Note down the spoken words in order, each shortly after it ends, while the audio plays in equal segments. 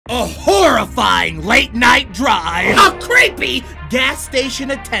A horrifying late-night drive, a creepy gas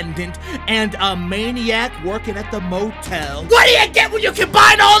station attendant, and a maniac working at the motel. What do you get when you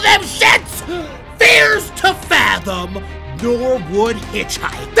combine all them shits? Fears to Fathom, Norwood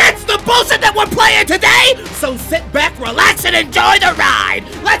Hitchhike. That's the bullshit that we're playing today! So sit back, relax, and enjoy the ride!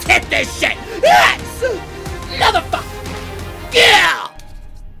 Let's hit this shit! Yes! Motherfucker! Yeah!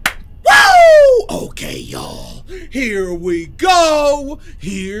 Woo! Okay, y'all. Here we go!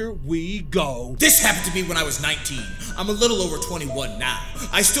 Here we go. This happened to me when I was 19. I'm a little over 21 now.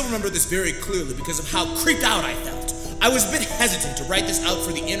 I still remember this very clearly because of how creeped out I felt. I was a bit hesitant to write this out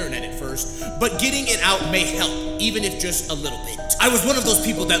for the internet at first, but getting it out may help, even if just a little bit. I was one of those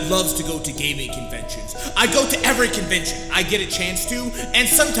people that loves to go to gaming conventions. I go to every convention I get a chance to, and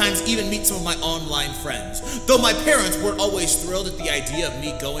sometimes even meet some of my online friends. Though my parents weren't always thrilled at the idea of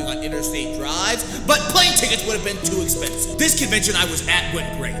me going on interstate drives, but plane tickets would have been too expensive. This convention I was at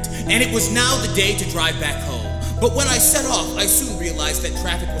went great, and it was now the day to drive back home. But when I set off, I soon realized that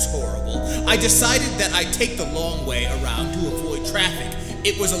traffic was horrible. I decided that I'd take the long way around to avoid traffic.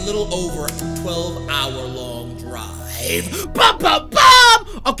 It was a little over a 12-hour-long drive. Bum, bum,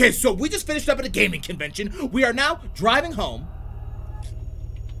 bum! Okay, so we just finished up at a gaming convention. We are now driving home.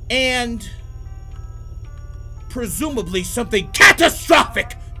 And presumably something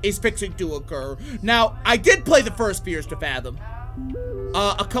catastrophic is fixing to occur. Now, I did play the first Fears to Fathom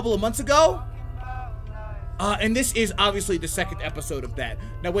a couple of months ago. And this is obviously the second episode of that.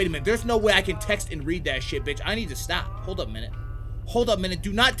 Now, wait a minute. There's no way I can text and read that shit, bitch. I need to stop. Hold up a minute. Hold up a minute.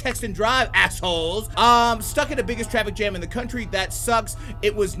 Do not text and drive, assholes. Stuck in the biggest traffic jam in the country. That sucks.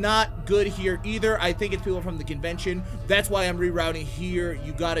 It was not good here either. I think it's people from the convention. That's why I'm rerouting here.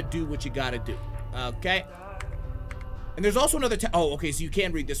 You gotta do what you gotta do. Okay? And there's also another oh, okay, so you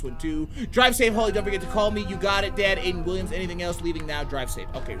can read this one too. Drive safe, Holly. Don't forget to call me. You got it, Dad. Aiden Williams. Anything else? Leaving now. Drive safe.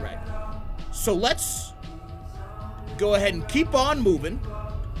 Okay, right. So let's go ahead and keep on moving.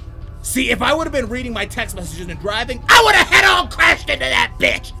 See, if I would have been reading my text messages and driving, I would have head-on crashed into that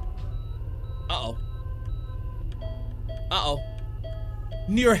bitch! Uh-oh. Uh-oh.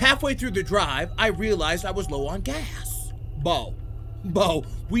 Near halfway through the drive, I realized I was low on gas. Bo,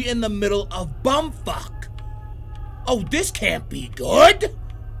 we in the middle of bumfuck. Oh, this can't be good.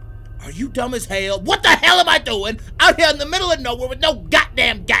 Are you dumb as hell? What the hell am I doing out here in the middle of nowhere with no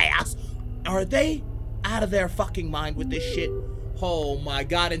goddamn gas? Are they out of their fucking mind with this shit? Oh my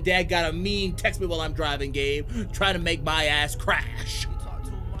god, and Dad got a mean text me while I'm driving, Gabe, trying to make my ass crash.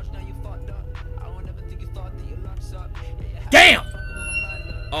 Damn!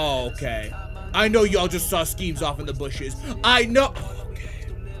 Oh, okay. I know y'all just saw schemes off in the bushes. I know. Oh, okay.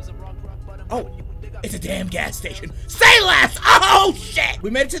 Oh, it's a damn gas station. Say less! Oh, shit!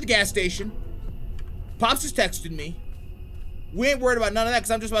 We made it to the gas station. Pops just texted me. We ain't worried about none of that because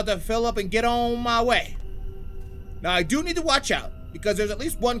I'm just about to fill up and get on my way. Now, I do need to watch out because there's at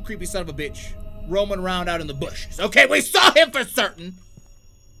least one creepy son of a bitch roaming around out in the bushes. Okay, we saw him for certain.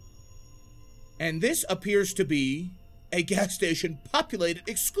 And this appears to be a gas station populated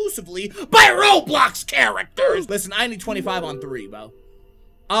exclusively by Roblox characters. Listen, I need 25 on 3, Bo.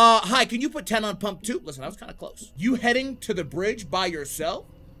 Hi, can you put 10 on pump 2? Listen, I was kind of close. You heading to the bridge by yourself?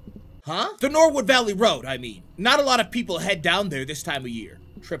 Huh? The Norwood Valley Road, I mean. Not a lot of people head down there this time of year.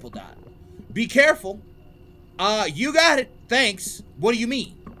 Triple dot. Be careful. You got it. Thanks. What do you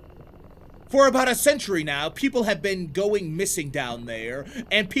mean? For about a century now, people have been going missing down there,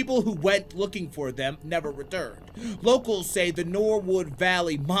 and people who went looking for them never returned. Locals say the Norwood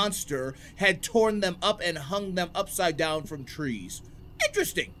Valley monster had torn them up and hung them upside down from trees.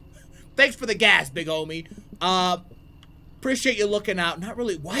 Interesting. Thanks for the gas, big homie. Appreciate you looking out. Not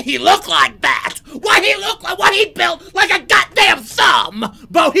really. Why he look like that? Why he built like a goddamn thumb?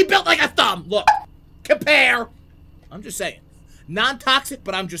 Bo, he built like a thumb. Look. Compare. I'm just saying. Non-toxic,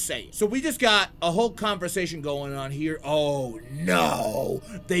 but I'm just saying. So we just got a whole conversation going on here. Oh, no.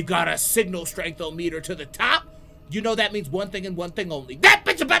 They've got a signal strength-o-meter to the top. You know that means one thing and one thing only. That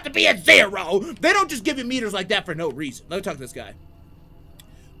bitch about to be at 0. They don't just give you meters like that for no reason. Let me talk to this guy.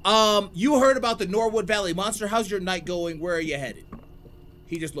 You heard about the Norwood Valley monster. How's your night going? Where are you headed?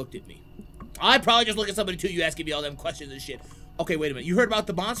 He just looked at me. I'd probably just look at somebody too. You asking me all them questions and shit. Okay, wait a minute. You heard about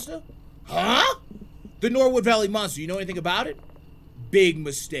the monster? Huh? The Norwood Valley monster. You know anything about it? Big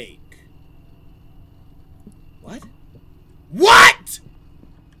mistake. What? What?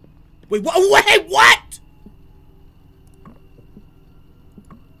 Wait, what?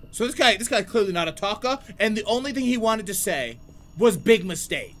 So this guy's clearly not a talker, and the only thing he wanted to say was big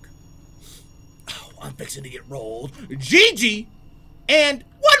mistake. Oh, I'm fixing to get rolled. GG! And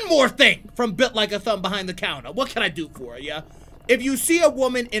one more thing from Built Like a Thumb Behind the Counter. What can I do for you? If you see a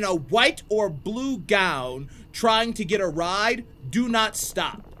woman in a white or blue gown trying to get a ride, do not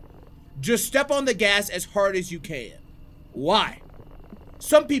stop. Just step on the gas as hard as you can. Why?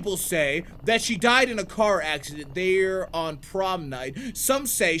 Some people say that she died in a car accident there on prom night. Some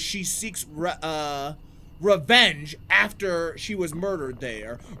say she seeks revenge after she was murdered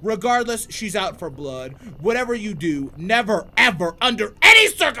there. Regardless, she's out for blood. Whatever you do, never, ever, under any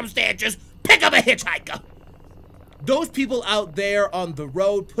circumstances, pick up a hitchhiker. Those people out there on the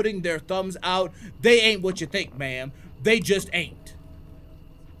road putting their thumbs out, they ain't what you think, ma'am. They just ain't.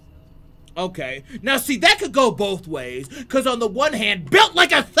 Okay, now see, that could go both ways, because on the one hand, built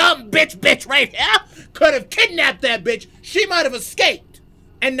like a thumb bitch right here, could have kidnapped that bitch, she might have escaped,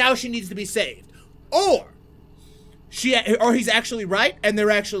 and now she needs to be saved. Or he's actually right, and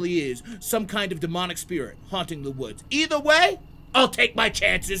there actually is some kind of demonic spirit haunting the woods. Either way, I'll take my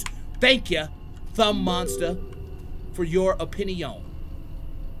chances. Thank you, Thumb Monster, for your opinion.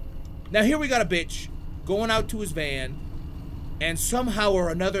 Now here we got a bitch going out to his van, and somehow or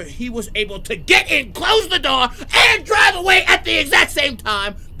another, he was able to get in, close the door, and drive away at the exact same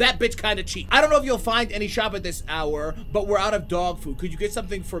time. That bitch kind of cheap. I don't know if you'll find any shop at this hour, but we're out of dog food. Could you get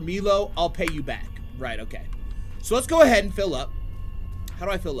something for Milo? I'll pay you back. Right, okay. So let's go ahead and fill up. How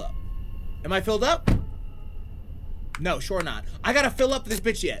do I fill up? Am I filled up? No, sure not. I gotta fill up this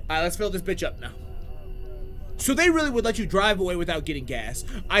bitch yet. All right, let's fill this bitch up now. So they really would let you drive away without getting gas.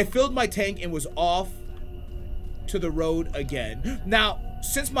 I filled my tank and was off to the road again. Now,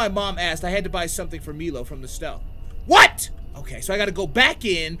 since my mom asked, I had to buy something for Milo from the store. What? Okay, so I gotta go back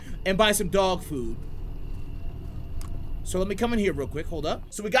in and buy some dog food. So let me come in here real quick, hold up.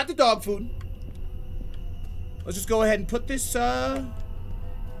 So we got the dog food. Let's just go ahead and put this,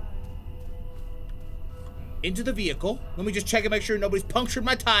 into the vehicle. Let me just check and make sure nobody's punctured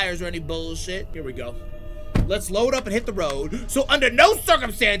my tires or any bullshit. Here we go. Let's load up and hit the road. So under no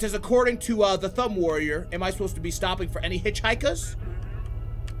circumstances, according to the Thumb Warrior, am I supposed to be stopping for any hitchhikers?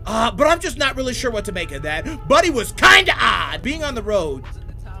 But I'm just not really sure what to make of that. Buddy was kinda odd. Being on the road,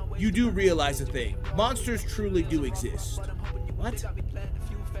 you do realize a thing. Monsters truly do exist. What?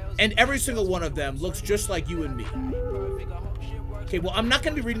 And every single one of them looks just like you and me. Okay, well, I'm not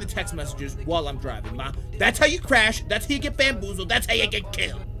gonna be reading the text messages while I'm driving, Ma. That's how you crash, that's how you get bamboozled, that's how you get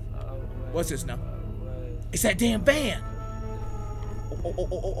killed. What's this now? It's that damn van.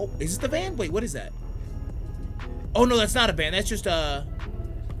 Oh. Is this the van? Wait, what is that? Oh, no, that's not a van. That's just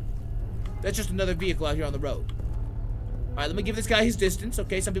another vehicle out here on the road. All right, let me give this guy his distance,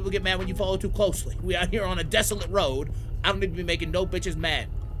 okay? Some people get mad when you follow too closely. We out here on a desolate road. I don't need to be making no bitches mad.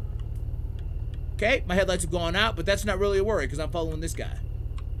 Okay, my headlights have gone out, but that's not really a worry because I'm following this guy.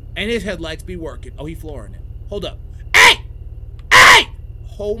 And his headlights be working. Oh, he flooring it. Hold up. Hey! Hey!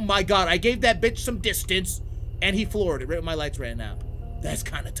 Oh my God, I gave that bitch some distance and he floored it right when my lights ran out. That's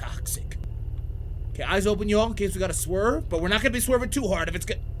kind of toxic. Okay, eyes open, y'all, in case we gotta swerve, but we're not gonna be swerving too hard if it's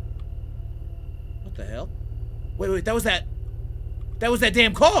good. What the hell? Wait, that was that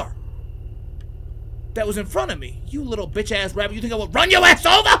damn car. That was in front of me. You little bitch-ass rabbit, you think I will run your ass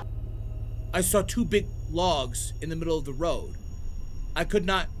over? I saw two big logs in the middle of the road. I could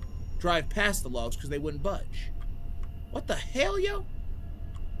not drive past the logs because they wouldn't budge. What the hell, yo?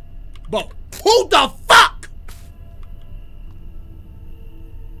 Bo, who the fuck?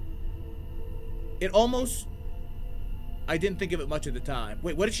 It almost... I didn't think of it much at the time.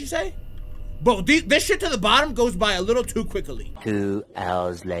 Wait, what did she say? Bro, this shit to the bottom goes by a little too quickly. 2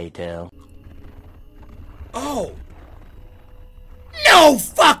 hours later. Oh. No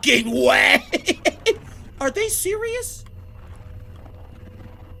fucking way! Are they serious?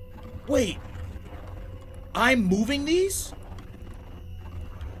 Wait. I'm moving these?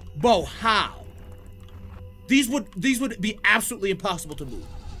 Bo, how? These would be absolutely impossible to move.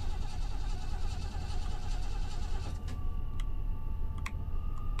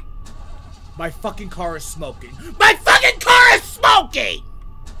 My fucking car is smoking. My fucking car is smoking!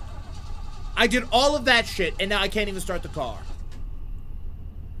 I did all of that shit and now I can't even start the car.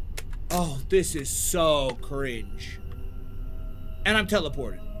 Oh, this is so cringe. And I'm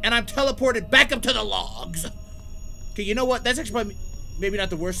teleported. And I'm teleported back up to the logs. Okay, you know what? That's actually probably maybe not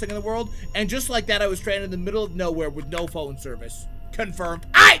the worst thing in the world. And just like that, I was stranded in the middle of nowhere with no phone service. Confirmed.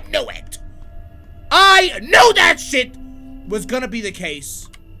 I knew it! I knew that shit was gonna be the case.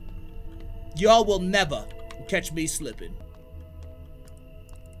 Y'all will never catch me slipping.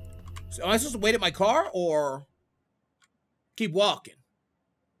 So am I supposed to wait at my car or keep walking?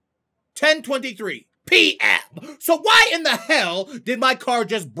 10:23 p.m. So why in the hell did my car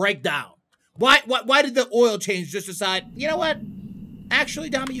just break down? Why did the oil change just decide, you know what? Actually,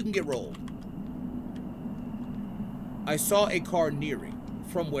 Dami, you can get rolled. I saw a car nearing.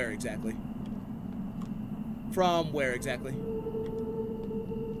 From where exactly? From where exactly?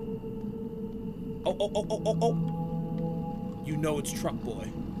 Oh. You know it's Truck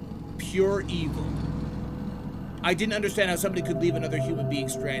Boy. Pure evil. I didn't understand how somebody could leave another human being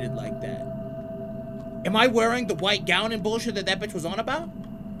stranded like that. Am I wearing the white gown and bullshit that bitch was on about?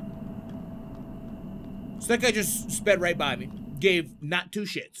 So that guy just sped right by me. Gave not 2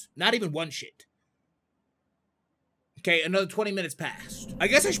 shits. Not even 1 shit. Okay, another 20 minutes passed. I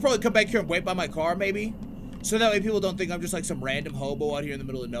guess I should probably come back here and wait by my car, maybe? So that way people don't think I'm just like some random hobo out here in the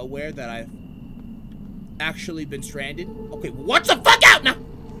middle of nowhere that I've actually been stranded. Okay, well, watch the fuck out now!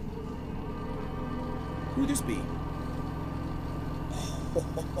 Who this be?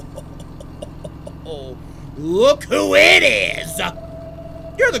 Oh, look who it is!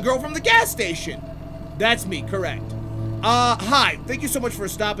 You're the girl from the gas station. That's me, correct. Hi, thank you so much for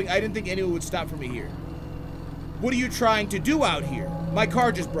stopping. I didn't think anyone would stop for me here. What are you trying to do out here? My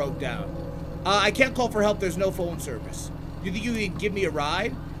car just broke down. I can't call for help, there's no phone service. You think you can give me a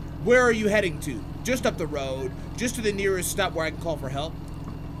ride? Where are you heading to? Just up the road, just to the nearest stop where I can call for help.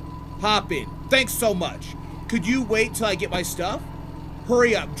 Hop in. Thanks so much. Could you wait till I get my stuff?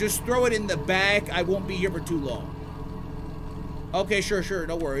 Hurry up, just throw it in the back. I won't be here for too long. Okay, sure,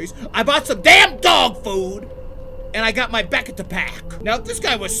 no worries. I bought some damn dog food! And I got my Beckett to pack. Now, if this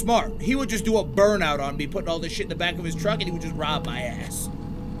guy was smart, he would just do a burnout on me, putting all this shit in the back of his truck, and he would just rob my ass.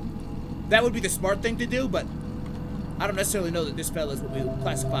 That would be the smart thing to do, but I don't necessarily know that this fella is what we would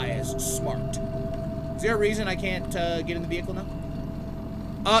classify as smart. Is there a reason I can't get in the vehicle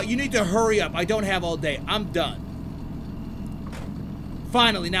now? You need to hurry up. I don't have all day. I'm done.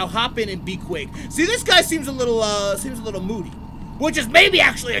 Finally, now hop in and be quick. See, this guy seems a little moody, which is maybe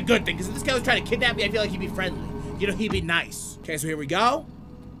actually a good thing, because if this guy was trying to kidnap me, I feel like he'd be friendly. You know, he'd be nice. Okay, so here we go.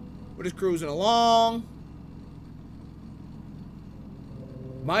 We're just cruising along.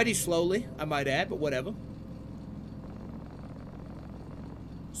 Mighty slowly, I might add, but whatever.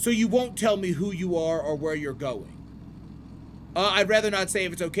 So you won't tell me who you are or where you're going. I'd rather not say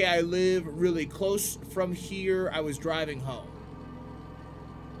if it's okay. I live really close from here. I was driving home.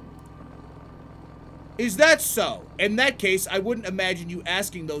 Is that so? In that case, I wouldn't imagine you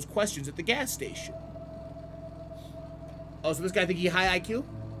asking those questions at the gas station. Oh, so this guy think he high IQ?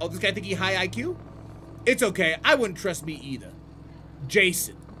 Oh, this guy think he high IQ? It's okay. I wouldn't trust me either.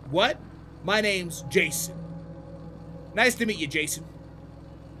 Jason. What? My name's Jason. Nice to meet you, Jason.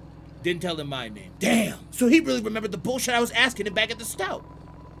 Didn't tell him my name. Damn. So he really remembered the bullshit I was asking him back at the stout.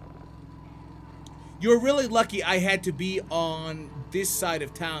 You're really lucky I had to be on this side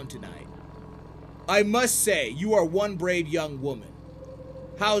of town tonight. I must say, you are one brave young woman.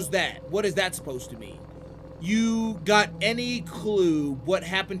 How's that? What is that supposed to mean? You got any clue what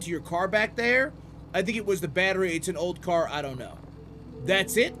happened to your car back there? I think it was the battery. It's an old car. I don't know.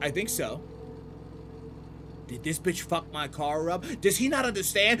 That's it? I think so. Did this bitch fuck my car up? Does he not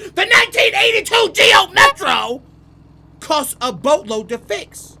understand? The 1982 Geo Metro costs a boatload to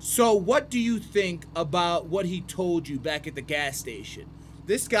fix. So what do you think about what he told you back at the gas station?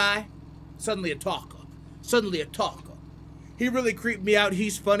 This guy, suddenly a talker. Suddenly a talker. He really creeped me out.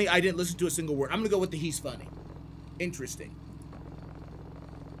 He's funny. I didn't listen to a single word. I'm gonna go with the he's funny. Interesting.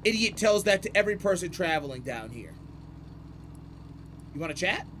 Idiot tells that to every person traveling down here. You wanna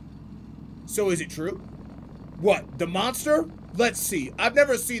chat? So is it true? What, the monster? Let's see. I've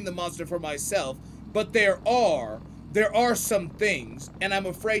never seen the monster for myself, but there are some things, and I'm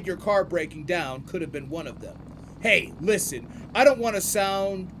afraid your car breaking down could have been one of them. Hey, listen, I don't want to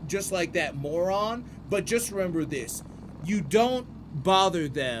sound just like that moron, but just remember this. You don't bother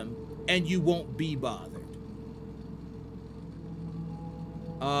them, and you won't be bothered.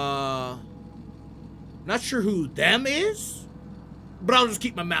 Not sure who them is, but I'll just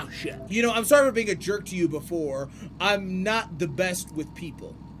keep my mouth shut. You know, I'm sorry for being a jerk to you before. I'm not the best with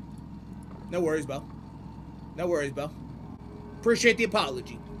people. No worries, Bo. No worries, Bo. Appreciate the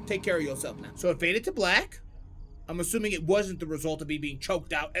apology. Take care of yourself now. So it faded to black. I'm assuming it wasn't the result of me being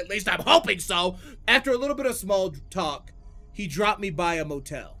choked out. At least I'm hoping so. After a little bit of small talk, he dropped me by a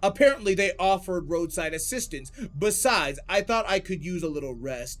motel. Apparently, they offered roadside assistance. Besides, I thought I could use a little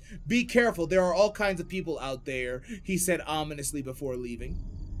rest. Be careful, there are all kinds of people out there, he said ominously before leaving.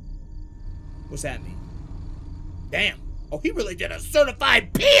 What's that mean? Damn. Oh, he really did a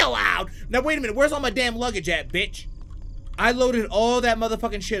certified peel out. Now, wait a minute. Where's all my damn luggage at, bitch? I loaded all that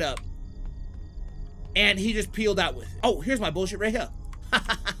motherfucking shit up. And he just peeled out with it. Oh, here's my bullshit right here.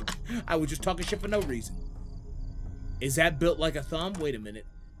 I was just talking shit for no reason. Is that built like a thumb? Wait a minute.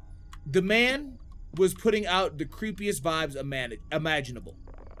 The man was putting out the creepiest vibes imaginable.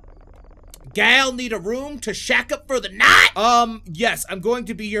 Gal need a room to shack up for the night? Yes, I'm going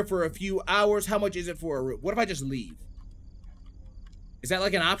to be here for a few hours. How much is it for a room? What if I just leave? Is that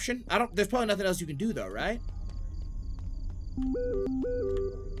like an option? There's probably nothing else you can do though, right?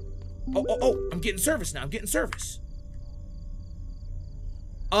 Oh, I'm getting service now. I'm getting service.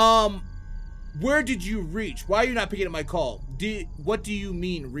 Where did you reach? Why are you not picking up my call? What do you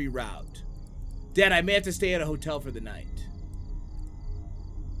mean reroute? Dad, I may have to stay at a hotel for the night.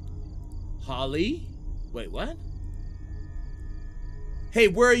 Holly? Wait, what? Hey,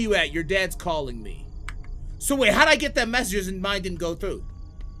 where are you at? Your dad's calling me. So wait, how'd I get that messages and mine didn't go through?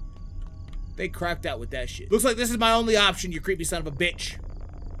 They cracked out with that shit. Looks like this is my only option, you creepy son of a bitch.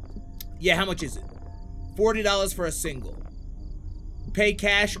 Yeah, how much is it? $40 for a single. Pay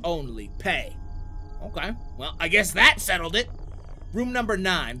cash only. Pay. Okay, well, I guess that settled it. Room number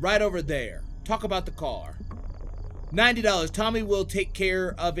 9, right over there. Talk about the car. $90. Tommy will take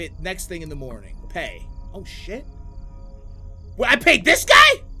care of it next thing in the morning. Pay. Oh, shit. Well, I paid this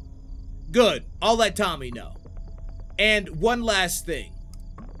guy? Good. I'll let Tommy know. And one last thing.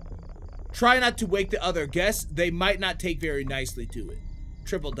 Try not to wake the other guests. They might not take very nicely to it.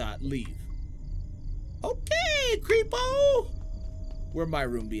 Triple dot. Leave. Okay, creepo. Where my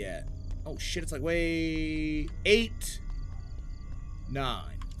room be at? Oh, shit. It's like way... 8, 9.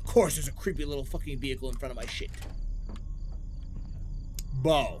 Of course, there's a creepy little fucking vehicle in front of my shit.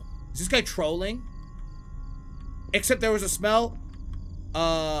 Bo. Is this guy trolling? Except there was a smell.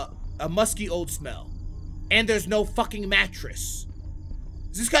 A musky old smell. And there's no fucking mattress.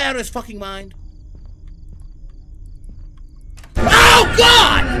 Is this guy out of his fucking mind? Oh,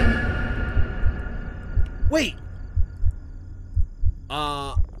 God! Wait.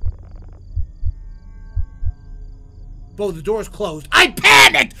 Bo, the door's closed. I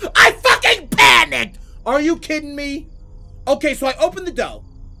panicked! I fucking panicked! Are you kidding me? Okay, so I opened the door.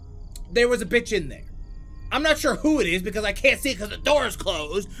 There was a bitch in there. I'm not sure who it is because I can't see it because the door is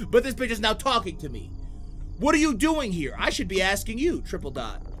closed, but this bitch is now talking to me. What are you doing here? I should be asking you, triple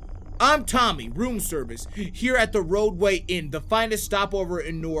dot. I'm Tommy, room service, here at the Roadway Inn, the finest stopover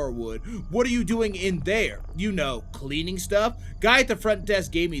in Norwood. What are you doing in there? You know, cleaning stuff? Guy at the front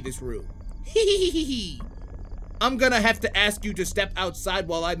desk gave me this room. Hee. I'm gonna have to ask you to step outside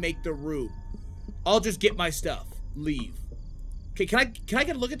while I make the room. I'll just get my stuff. Leave. Okay, can I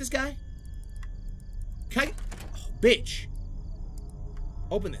get a look at this guy? Can I? Oh, bitch.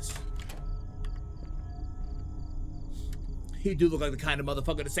 Open this. He do look like the kind of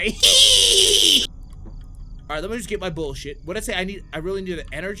motherfucker to say hee. All right, let me just get my bullshit. What did I say? I really need an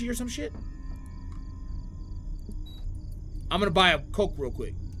energy or some shit. I'm gonna buy a Coke real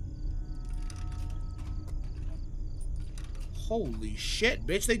quick. Holy shit,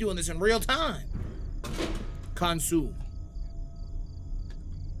 bitch! They doing this in real time. Consume.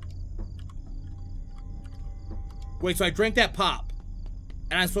 Wait, so I drank that pop,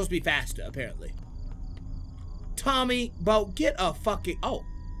 and I'm supposed to be faster, apparently. Tommy, Bo, get a fucking... Oh.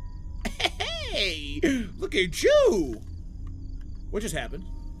 Hey, look at you. What just happened?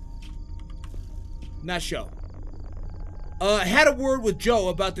 Not sure. Had a word with Joe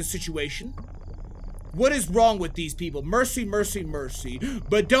about the situation. What is wrong with these people? Mercy, mercy, mercy.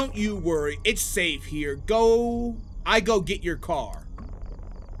 But don't you worry, it's safe here. I go get your car.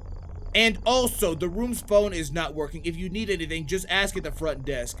 And also, the room's phone is not working. If you need anything, just ask at the front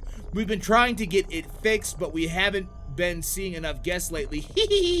desk. We've been trying to get it fixed, but we haven't been seeing enough guests lately.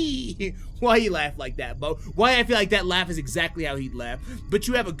 Why you laugh like that, Bo? Why I feel like that laugh is exactly how he'd laugh. But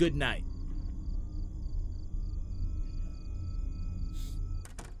you have a good night.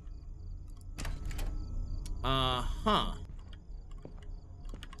 Uh-huh.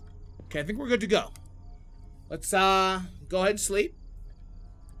 Okay, I think we're good to go. Let's, go ahead and sleep.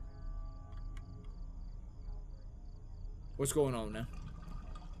 What's going on now?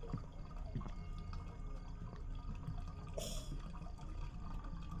 Oh.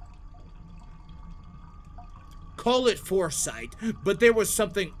 Call it foresight, but there was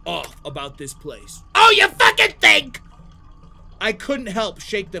something off about this place. Oh, you fucking think? I couldn't help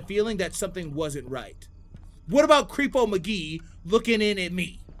shake the feeling that something wasn't right. What about Creepo McGee looking in at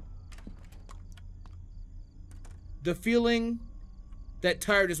me? The feeling that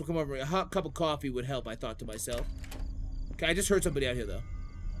tiredness will come over me. A hot cup of coffee would help, I thought to myself. Okay, I just heard somebody out here, though.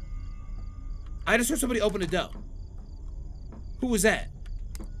 I just heard somebody open the door. Who was that?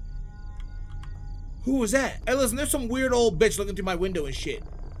 Who was that? Hey, listen, there's some weird old bitch looking through my window and shit.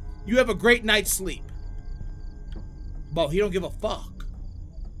 You have a great night's sleep. Bo, he don't give a fuck.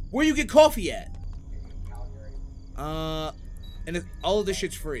 Where you get coffee at? And all of this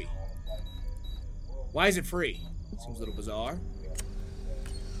shit's free. Why is it free? Seems a little bizarre.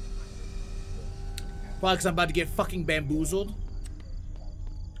 Probably because I'm about to get fucking bamboozled.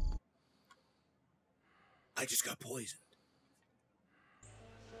 I just got poisoned.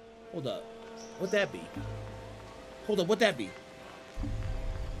 Hold up. What'd that be? Hold up, what'd that be?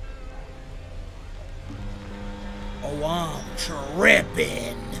 Oh, I'm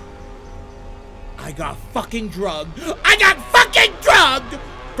tripping. I got fucking drugged. I got fucking drugged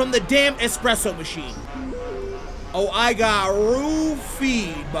from the damn espresso machine. Oh, I got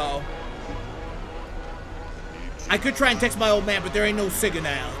roofied, bro. I could try and text my old man, but there ain't no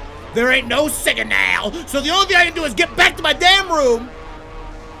signal. There ain't no signal. So the only thing I can do is get back to my damn room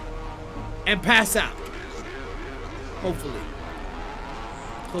and pass out. Hopefully.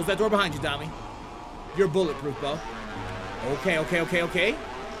 Close that door behind you, Tommy. You're bulletproof, bro. Okay.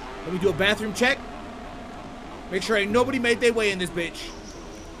 Let me do a bathroom check. Make sure ain't nobody made their way in this bitch.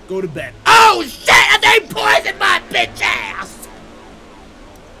 Go to bed. Oh, shit! They poisoned my bitch ass!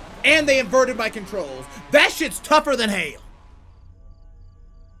 And they inverted my controls. That shit's tougher than hell.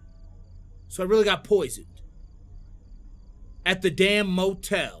 So I really got poisoned. At the damn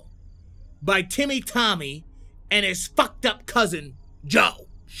motel. By Timmy Tommy and his fucked up cousin, Joe.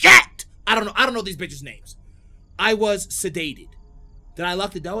 Shit! I don't know these bitches' names. I was sedated. Did I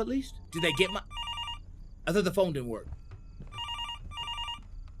lock the door at least? Did they get my... I thought the phone didn't work.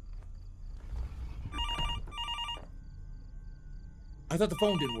 I thought the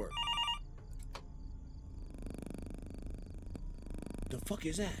phone didn't work. The fuck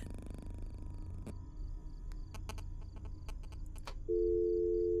is that?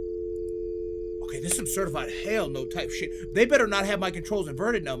 Okay, this is some certified hell no type shit. They better not have my controls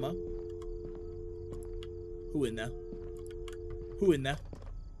inverted no more. Who in there? Who in there?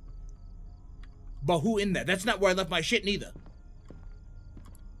 But who in there? That's not where I left my shit neither.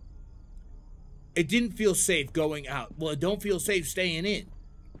 It didn't feel safe going out. Well, it don't feel safe staying in.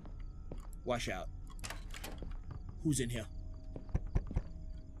 Watch out. Who's in here?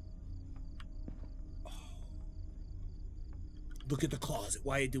 Oh. Look at the closet.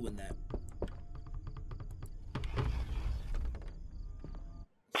 Why are you doing that?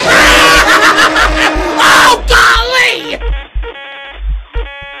 Oh, golly!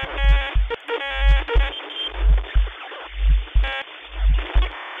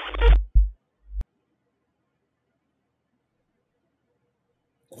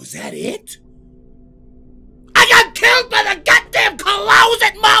 Was that it? I got killed by the goddamn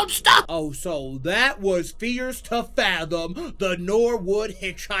closet monster! Oh, so that was Fears to Fathom, the Norwood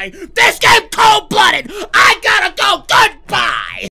Hitchhike. This game cold-blooded! I gotta go! Goodbye!